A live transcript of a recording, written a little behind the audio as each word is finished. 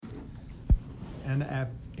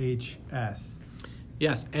NFHS.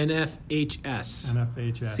 Yes, NFHS.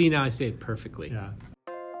 NFHS. See, now I say it perfectly. Yeah.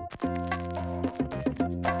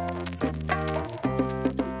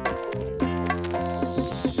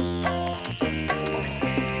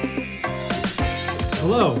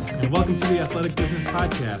 Hello, and welcome to the Athletic Business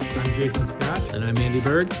Podcast. I'm Jason Scott. And I'm Andy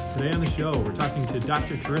Berg. Today on the show, we're talking to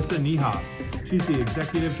Dr. Karissa Niehoff. She's the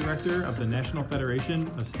Executive Director of the National Federation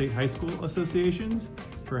of State High School Associations,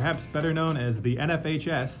 perhaps better known as the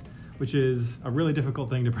NFHS, which is a really difficult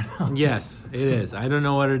thing to pronounce. Yes, it is. I don't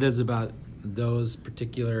know what it is about those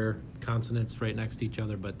particular consonants right next to each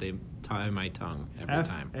other, but they tie my tongue every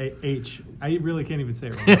time. F-A-H. I really can't even say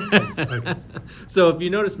it right. Okay. So if you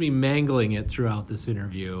notice me mangling it throughout this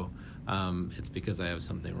interview, it's because I have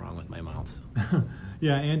something wrong with my mouth.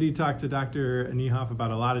 Yeah, Andy talked to Dr. Niehoff about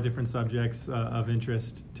a lot of different subjects of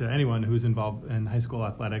interest to anyone who's involved in high school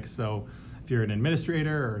athletics. So if you're an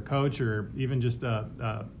administrator or a coach or even just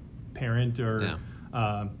a parent or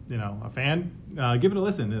a fan, give it a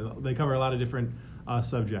listen. They cover a lot of different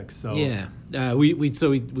subjects. So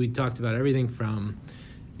we talked about everything from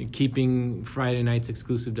keeping Friday nights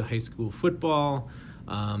exclusive to high school football,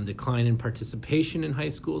 decline in participation in high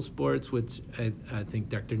school sports, which I think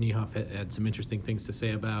Dr. Niehoff had some interesting things to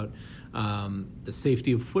say about, the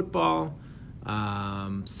safety of football,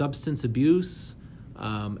 substance abuse,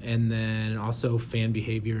 and then also fan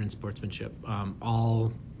behavior and sportsmanship,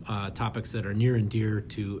 all topics that are near and dear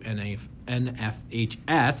to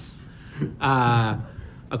NFHS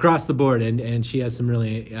across the board, and she has some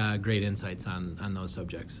really great insights on those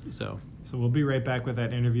subjects. So we'll be right back with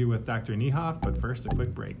that interview with Dr. Niehoff, but first a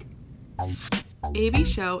quick break. AB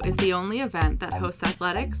Show is the only event that hosts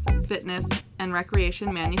athletics, fitness, and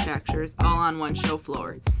recreation manufacturers all on one show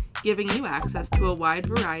floor, giving you access to a wide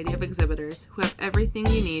variety of exhibitors who have everything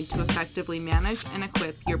you need to effectively manage and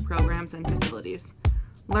equip your programs and facilities.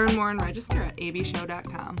 Learn more and register at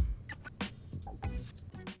abshow.com.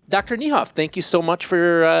 Dr. Niehoff, thank you so much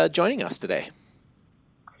for joining us today.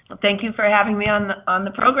 Well, thank you for having me on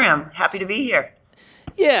the program. Happy to be here.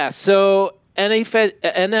 Yeah, so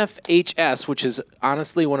NFHS, which is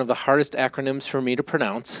honestly one of the hardest acronyms for me to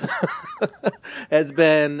pronounce, has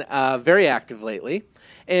been very active lately.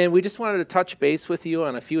 And we just wanted to touch base with you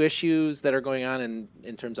on a few issues that are going on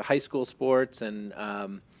in terms of high school sports and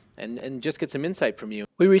just get some insight from you.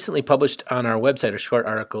 We recently published on our website a short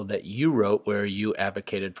article that you wrote where you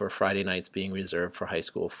advocated for Friday nights being reserved for high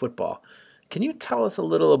school football. Can you tell us a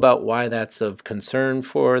little about why that's of concern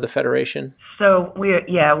for the Federation? So we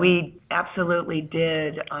absolutely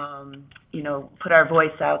did, put our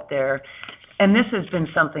voice out there. And this has been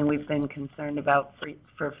something we've been concerned about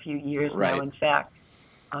for a few years now. In fact,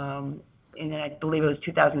 and I believe it was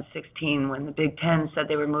 2016 when the Big Ten said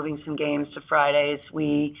they were moving some games to Fridays.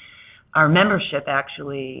 Our membership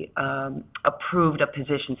actually approved a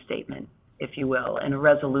position statement, if you will, and a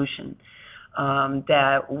resolution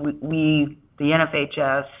that we, the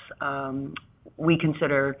NFHS, we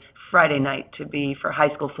consider Friday night to be for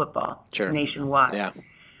high school football nationwide. Yeah.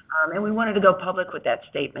 And we wanted to go public with that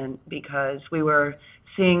statement because we were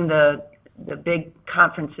seeing the big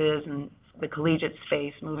conferences and the collegiate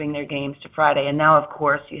space moving their games to Friday. And now, of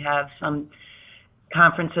course, you have some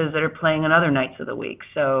conferences that are playing on other nights of the week.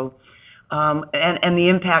 So, and the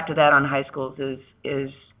impact of that on high schools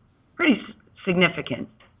is pretty significant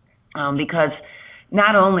because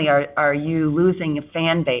not only are you losing a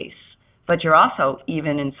fan base, but you're also,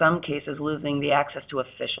 even in some cases, losing the access to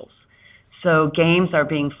officials. So games are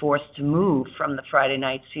being forced to move from the Friday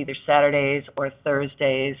nights to either Saturdays or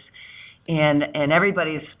Thursdays, and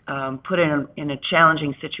everybody's put in a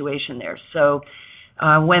challenging situation there. So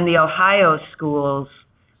when the Ohio schools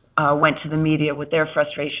went to the media with their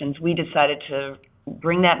frustrations, we decided to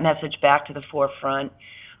bring that message back to the forefront,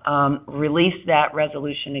 release that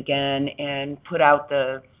resolution again, and put out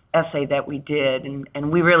the essay that we did,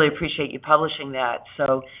 and we really appreciate you publishing that.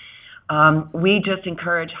 So we just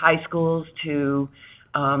encourage high schools to,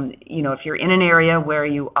 if you're in an area where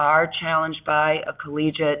you are challenged by a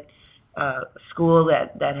collegiate school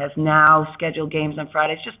that has now scheduled games on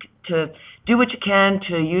Fridays, just to do what you can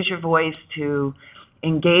to use your voice to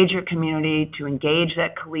engage your community, to engage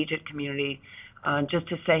that collegiate community, just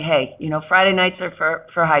to say, hey, Friday nights are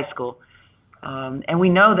for high school. And we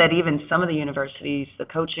know that even some of the universities, the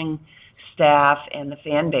coaching staff and the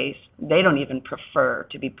fan base, they don't even prefer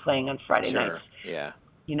to be playing on Friday nights. Yeah.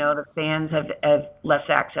 The fans have less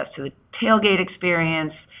access to the tailgate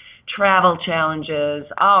experience, travel challenges,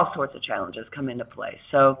 all sorts of challenges come into play.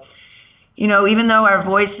 So, even though our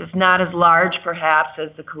voice is not as large perhaps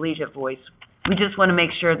as the collegiate voice, we just want to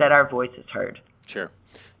make sure that our voice is heard. Sure.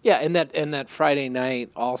 Yeah, and that Friday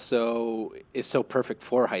night also is so perfect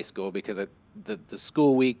for high school because the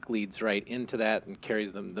school week leads right into that and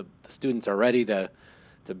carries them. The students are ready to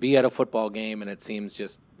be at a football game, and it seems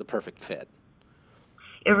just the perfect fit.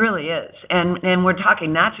 It really is. And we're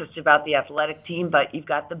talking not just about the athletic team, but you've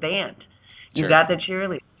got the band. You've got the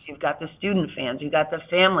cheerleaders. You've got the student fans. You've got the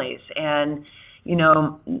families. And,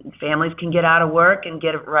 families can get out of work and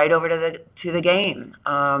get right over to the game.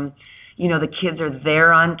 The kids are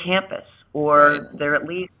there on campus, or they're at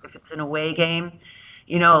least, if it's an away game,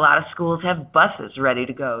 a lot of schools have buses ready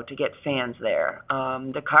to go to get fans there.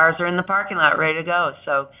 The cars are in the parking lot ready to go.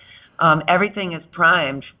 So everything is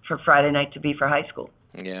primed for Friday night to be for high school.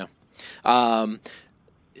 Yeah.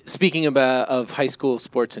 Speaking of high school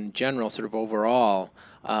sports in general, sort of overall,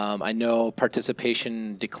 I know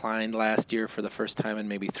participation declined last year for the first time in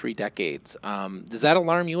maybe 3 decades. Does that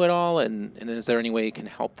alarm you at all, and is there any way you can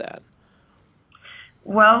help that?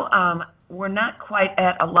 Well, we're not quite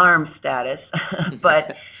at alarm status,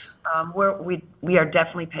 but we are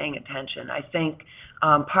definitely paying attention. I think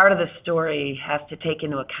part of the story has to take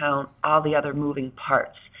into account all the other moving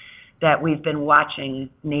parts that we've been watching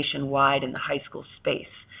nationwide in the high school space.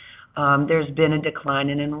 There's been a decline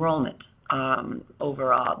in enrollment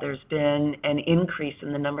overall. There's been an increase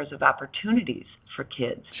in the numbers of opportunities for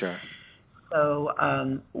kids. Sure.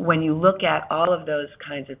 So when you look at all of those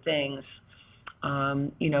kinds of things,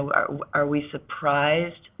 are we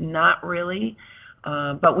surprised? Not really,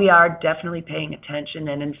 but we are definitely paying attention.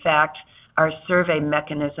 And in fact, our survey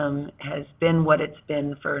mechanism has been what it's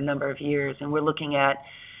been for a number of years, and we're looking at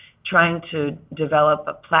trying to develop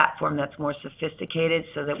a platform that's more sophisticated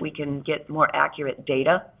so that we can get more accurate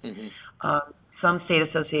data. Mm-hmm. Some state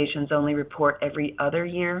associations only report every other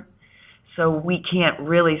year, so we can't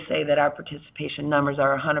really say that our participation numbers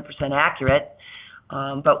are 100% accurate,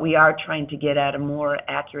 but we are trying to get at a more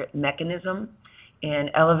accurate mechanism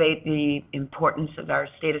and elevate the importance of our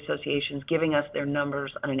state associations giving us their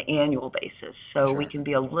numbers on an annual basis so we can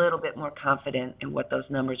be a little bit more confident in what those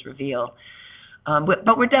numbers reveal.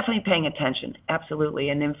 But we're definitely paying attention, absolutely.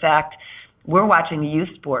 And in fact, we're watching youth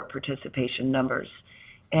sport participation numbers.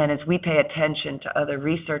 And as we pay attention to other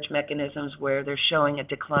research mechanisms where they're showing a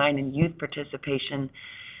decline in youth participation,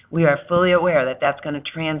 we are fully aware that that's going to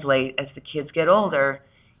translate as the kids get older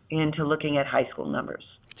into looking at high school numbers.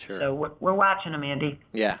 Sure. So we're watching them, Andy.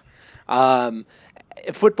 Yeah.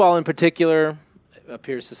 Football in particular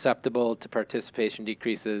appears susceptible to participation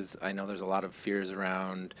decreases. I know there's a lot of fears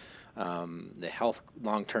around the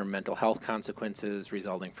long-term mental health consequences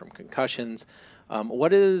resulting from concussions.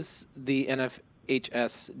 What is the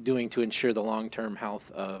NFHS doing to ensure the long-term health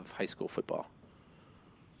of high school football?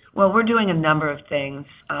 Well, we're doing a number of things.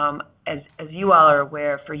 As you all are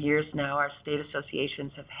aware, for years now, our state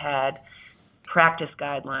associations have had practice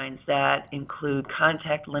guidelines that include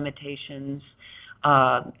contact limitations,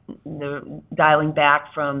 the dialing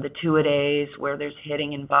back from the two-a-days where there's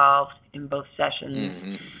hitting involved in both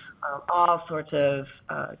sessions, all sorts of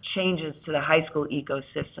changes to the high school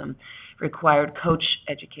ecosystem, required coach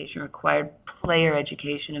education, required player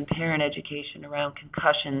education, and parent education around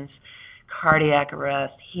concussions, cardiac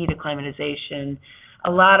arrest, heat acclimatization, a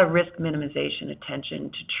lot of risk minimization attention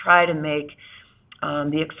to try to make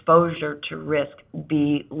the exposure to risk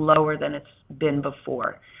be lower than it's been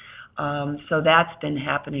before. So that's been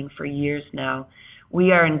happening for years now.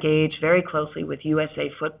 We are engaged very closely with USA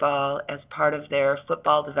Football as part of their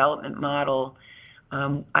football development model.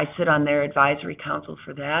 I sit on their advisory council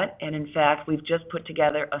for that, and in fact, we've just put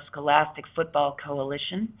together a scholastic football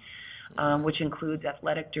coalition, which includes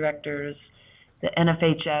athletic directors, the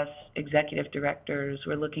NFHS executive directors.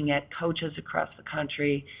 We're looking at coaches across the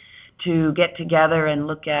country to get together and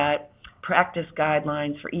look at practice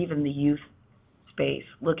guidelines for even the youth space,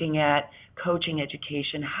 looking at coaching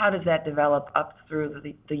education. How does that develop up through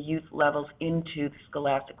the youth levels into the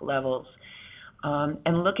scholastic levels?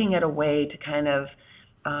 And looking at a way to kind of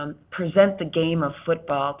present the game of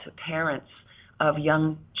football to parents of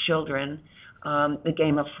young children, the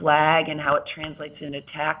game of flag and how it translates into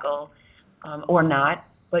tackle or not,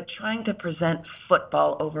 but trying to present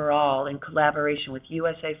football overall in collaboration with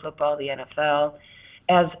USA Football, the NFL,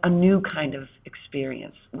 as a new kind of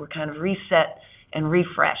experience. We're kind of reset and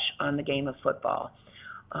refresh on the game of football.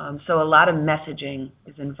 So a lot of messaging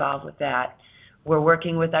is involved with that. We're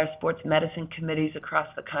working with our sports medicine committees across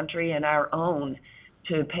the country and our own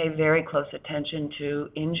to pay very close attention to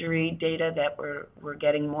injury data that we're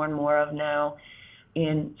getting more and more of now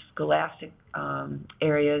in scholastic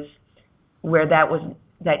areas where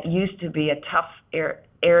that used to be a tough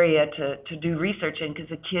area to do research in because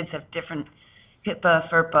the kids have different HIPAA,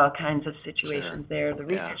 FERPA kinds of situations there. The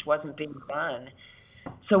research wasn't being done.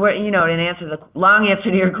 So we're, in answer to the long answer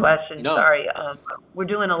to your question, sorry, we're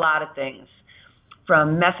doing a lot of things,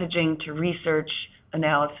 from messaging to research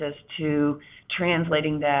analysis to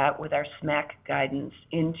translating that with our SMAC guidance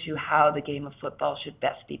into how the game of football should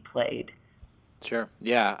best be played. Sure.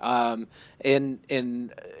 Yeah. And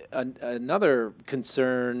another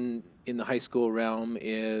concern in the high school realm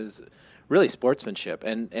is really sportsmanship.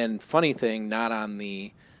 And funny thing, not on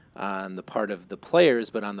the part of the players,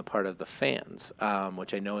 but on the part of the fans,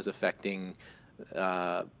 which I know is affecting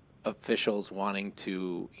officials wanting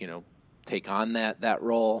to, take on that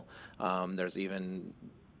role. There's even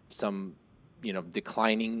some,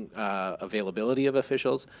 declining availability of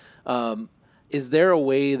officials. Is there a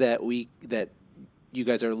way that you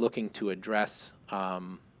guys are looking to address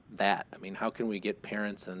that? I mean, how can we get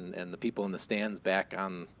parents and the people in the stands back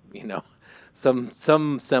on,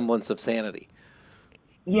 some semblance of sanity?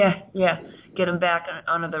 Yeah. Get them back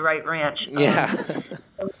onto the right ranch. Yeah.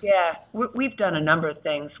 We've done a number of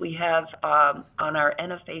things. We have on our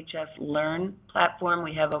NFHS Learn platform,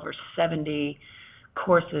 we have over 70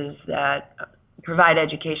 courses that provide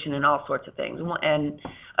education in all sorts of things. And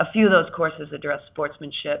a few of those courses address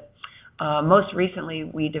sportsmanship. Most recently,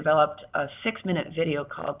 we developed a 6-minute video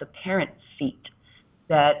called The Parent Seat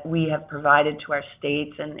that we have provided to our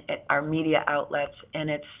states and our media outlets, and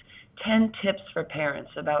it's 10 tips for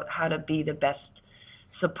parents about how to be the best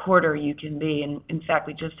supporter you can be. And in fact,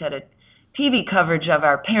 we just had a TV coverage of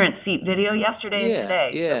our Parent Seat video yesterday and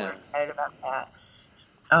today. Yeah. So we're excited about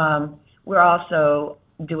that. We're also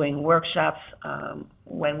doing workshops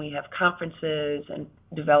when we have conferences and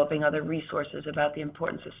developing other resources about the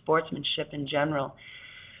importance of sportsmanship in general.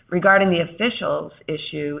 Regarding the officials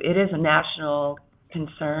issue, it is a national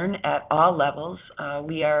concern at all levels.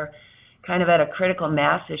 We are kind of at a critical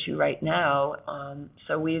mass issue right now.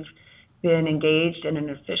 So we've been engaged in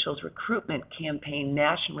an officials recruitment campaign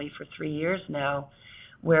nationally for 3 years now,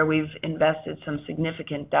 where we've invested some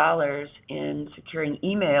significant dollars in securing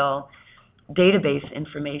email database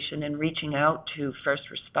information and reaching out to first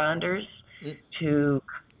responders, to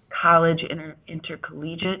college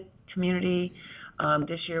intercollegiate community.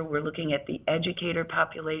 This year we're looking at the educator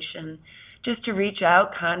population, just to reach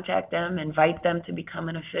out, contact them, invite them to become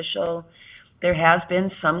an official. There has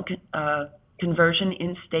been some conversion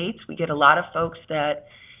in states. We get a lot of folks that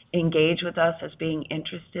engage with us as being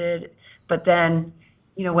interested, but then,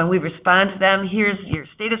 when we respond to them, here's your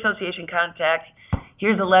state association contact,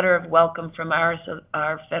 here's a letter of welcome from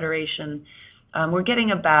our federation. We're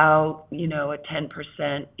getting about, a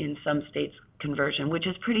 10% in some states conversion, which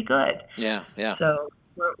is pretty good. Yeah. So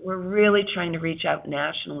we're really trying to reach out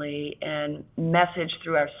nationally and message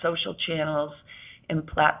through our social channels and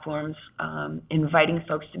platforms, inviting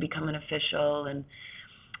folks to become an official.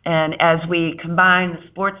 And as we combine the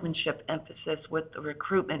sportsmanship emphasis with the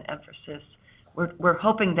recruitment emphasis, we're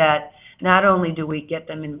hoping that not only do we get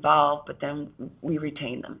them involved, but then we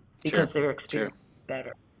retain them because their experience is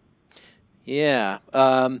better. Yeah.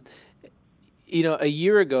 A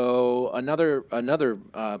year ago, another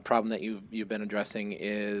problem that you've been addressing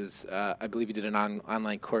is, I believe you did an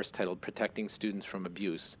online course titled "Protecting Students from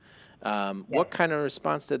Abuse." What kind of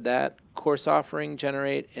response did that course offering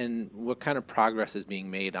generate, and what kind of progress is being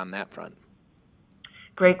made on that front?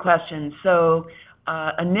 Great question. So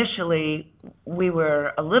initially, we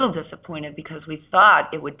were a little disappointed because we thought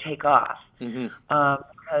it would take off.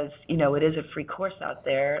 Because, it is a free course out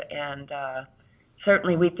there, and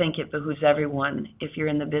certainly we think it behooves everyone, if you're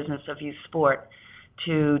in the business of youth sport,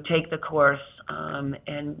 to take the course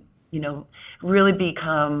and, really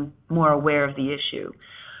become more aware of the issue.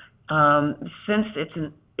 Since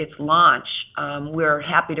its launch, we're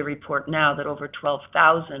happy to report now that over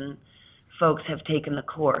 12,000 folks have taken the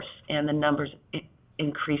course, and the numbers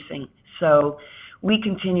increasing. So we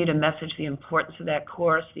continue to message the importance of that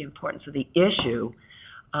course, the importance of the issue,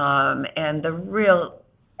 and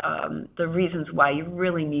the reasons why you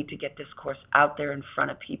really need to get this course out there in front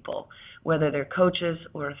of people, whether they're coaches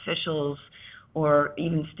or officials or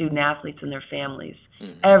even student athletes and their families.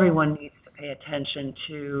 Everyone needs to pay attention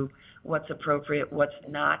to what's appropriate, what's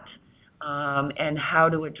not, and how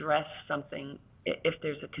to address something if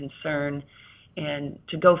there's a concern, and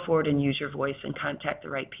to go forward and use your voice and contact the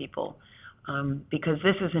right people. Because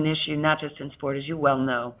this is an issue not just in sport, as you well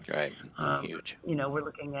know. Right, huge. We're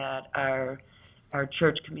looking at our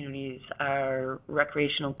church communities, our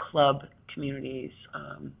recreational club communities,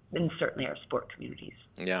 and certainly our sport communities.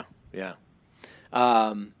 Yeah.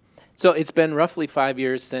 So it's been roughly 5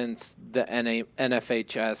 years since the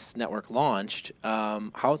NFHS network launched.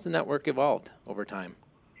 How's the network evolved over time?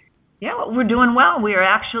 Yeah, well, we're doing well. We are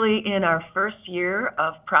actually in our first year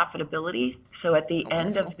of profitability. So at the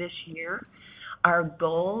end of this year, our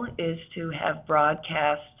goal is to have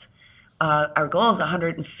broadcast. Our goal is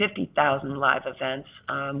 150,000 live events.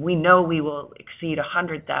 We know we will exceed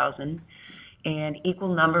 100,000, and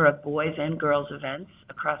equal number of boys and girls events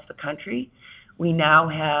across the country. We now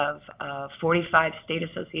have 45 state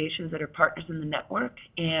associations that are partners in the network,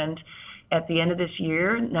 and at the end of this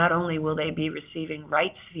year, not only will they be receiving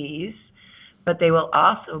rights fees, but they will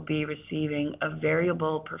also be receiving a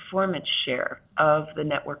variable performance share of the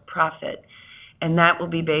network profit. And that will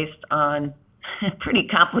be based on a pretty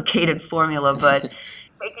complicated formula, but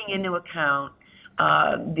taking into account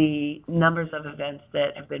the numbers of events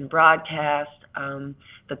that have been broadcast,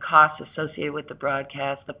 the costs associated with the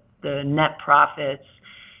broadcast, the net profits,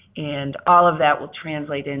 and all of that will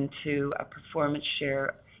translate into a performance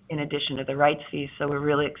share in addition to the rights fees. So we're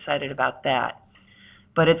really excited about that.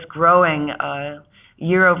 But it's growing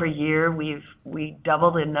year over year. We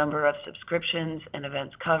doubled the number of subscriptions and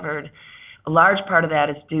events covered. A large part of that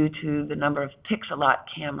is due to the number of Pixelot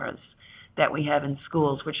cameras that we have in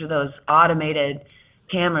schools, which are those automated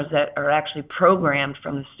cameras that are actually programmed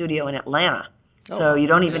from the studio in Atlanta. So you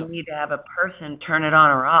don't even need to have a person turn it on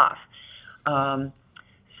or off.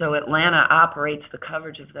 So Atlanta operates the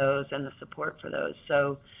coverage of those and the support for those.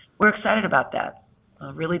 So we're excited about that.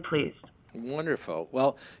 Really pleased. Wonderful.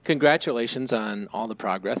 Well, congratulations on all the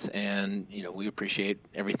progress, and we appreciate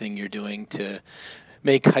everything you're doing to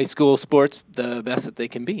make high school sports the best that they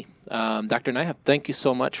can be. Dr. Niehoff, thank you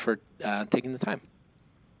so much for taking the time.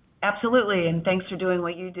 Absolutely, and thanks for doing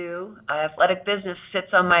what you do. Athletic business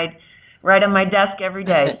sits right on my desk every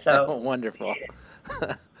day. So wonderful.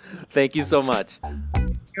 Thank you so much.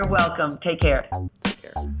 You're welcome. Take care. Take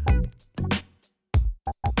care.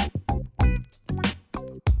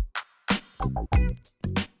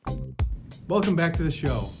 Welcome back to the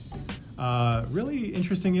show. Really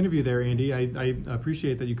interesting interview there, Andy. I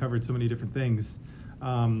appreciate that you covered so many different things.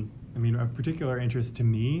 Of particular interest to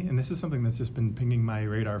me, and this is something that's just been pinging my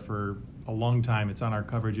radar for a long time. It's on our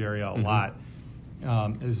coverage area a lot.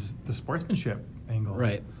 Is the sportsmanship angle.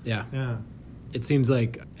 Right, yeah. It seems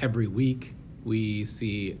like every week we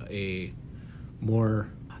see a more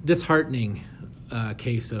disheartening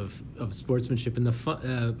case of sportsmanship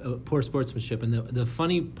and poor sportsmanship. And the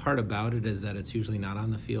funny part about it is that it's usually not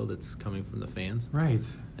on the field, it's coming from the fans. Right.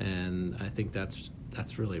 And I think that's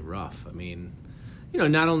really rough.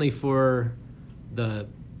 Not only for the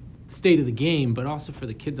state of the game, but also for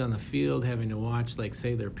the kids on the field having to watch, like,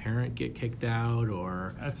 say, their parent get kicked out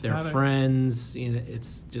or their friends.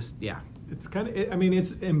 It's just, It's kind of,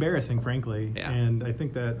 it's embarrassing, frankly. Yeah. And I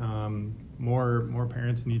think that more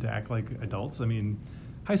parents need to act like adults.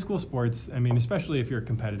 High school sports, especially if you're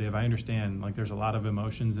competitive, I understand, like, there's a lot of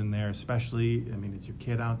emotions in there, especially, it's your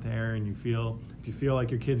kid out there, and if you feel like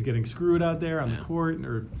your kid's getting screwed out there on the court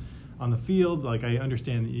or on the field, like, I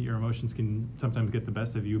understand that your emotions can sometimes get the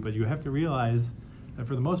best of you, but you have to realize that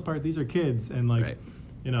for the most part, these are kids, and, like, right.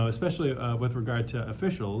 Especially with regard to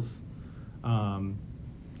officials,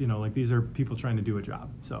 like, these are people trying to do a job.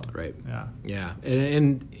 So right, yeah.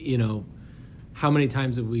 And how many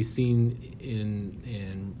times have we seen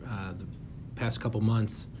in the past couple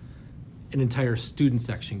months an entire student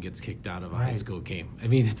section gets kicked out of a high school game?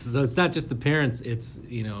 It's not just the parents; it's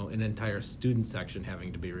an entire student section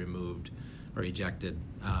having to be removed or ejected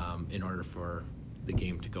in order for the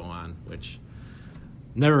game to go on, which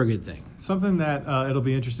never a good thing. Something that it'll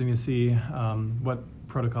be interesting to see what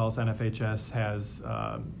protocols NFHS has,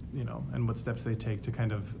 and what steps they take to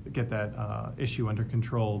kind of get that issue under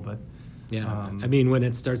control. But when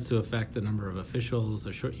it starts to affect the number of officials,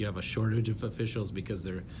 you have a shortage of officials because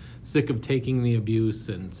they're sick of taking the abuse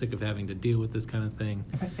and sick of having to deal with this kind of thing.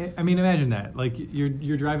 Imagine that. Like,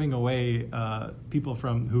 you're driving away people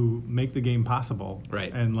from who make the game possible,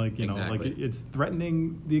 right? And exactly. It's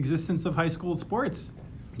threatening the existence of high school sports.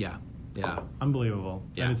 Yeah. Unbelievable.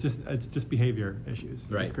 Yeah. And it's just behavior issues.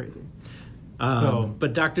 Right. It's crazy.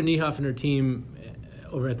 But Dr. Niehoff and her team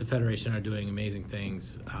over at the Federation are doing amazing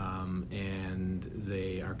things, and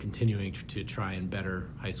they are continuing to try and better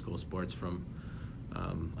high school sports from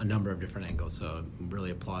a number of different angles. So I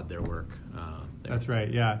really applaud their work. That's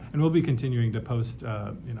right, yeah. And we'll be continuing to post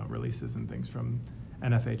releases and things from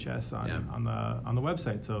NFHS on the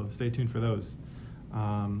website, so stay tuned for those.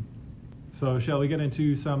 So shall we get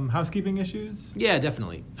into some housekeeping issues? Yeah,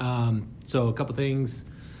 definitely. So a couple things.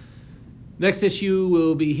 Next issue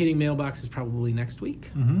will be hitting mailboxes probably next week.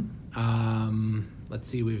 Mm-hmm. Let's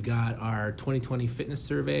see, we've got our 2020 fitness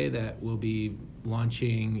survey that will be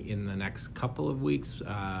launching in the next couple of weeks,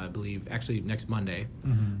 I believe, actually next Monday.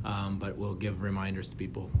 Mm-hmm. But we'll give reminders to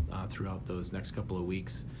people throughout those next couple of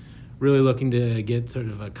weeks. Really looking to get sort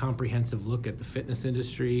of a comprehensive look at the fitness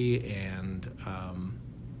industry and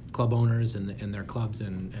club owners and their clubs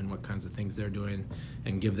and what kinds of things they're doing,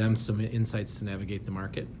 and give them some insights to navigate the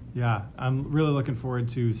market. Yeah, I'm really looking forward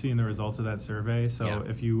to seeing the results of that survey. So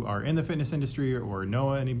if you are in the fitness industry or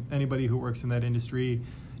know anybody who works in that industry,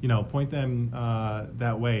 point them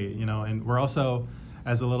that way. And we're also,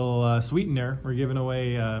 as a little sweetener, we're giving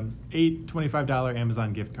away 8 $25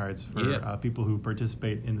 Amazon gift cards for people who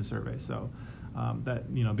participate in the survey. So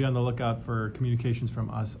be on the lookout for communications from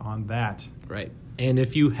us on that. Right. And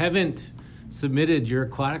if you haven't submitted your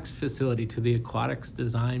aquatics facility to the aquatics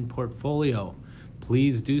design portfolio,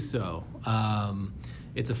 please do so.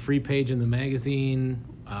 It's a free page in the magazine.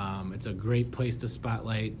 It's a great place to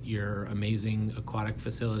spotlight your amazing aquatic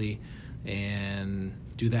facility, and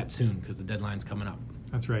do that soon because the deadline's coming up.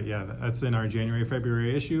 That's right. Yeah, that's in our January,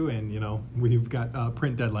 February issue, and we've got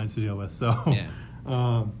print deadlines to deal with. So,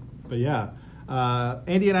 but yeah.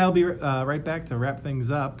 Andy and I will be right back to wrap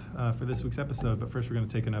things up for this week's episode, but first we're going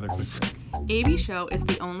to take another quick break. AB Show is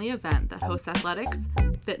the only event that hosts athletics,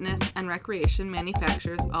 fitness, and recreation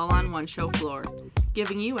manufacturers all on one show floor,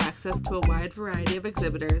 giving you access to a wide variety of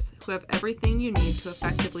exhibitors who have everything you need to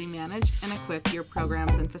effectively manage and equip your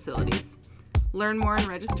programs and facilities. Learn more and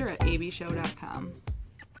register at abshow.com.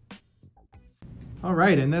 All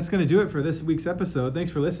right, and that's going to do it for this week's episode. Thanks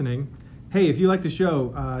for listening. Hey, if you like the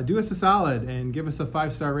show, do us a solid and give us a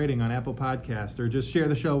 5-star rating on Apple Podcasts, or just share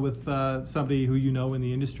the show with somebody who you know in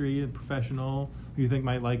the industry, a professional who you think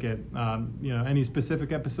might like it. Any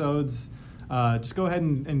specific episodes, just go ahead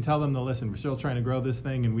and tell them to listen. We're still trying to grow this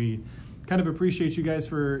thing, and we kind of appreciate you guys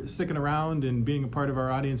for sticking around and being a part of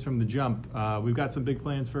our audience from the jump. We've got some big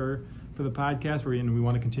plans for the podcast, and we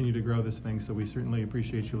want to continue to grow this thing, so we certainly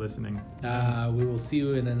appreciate you listening. We will see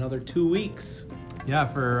you in another 2 weeks. Yeah,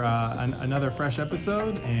 for another fresh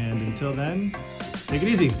episode, and until then, take it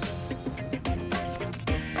easy.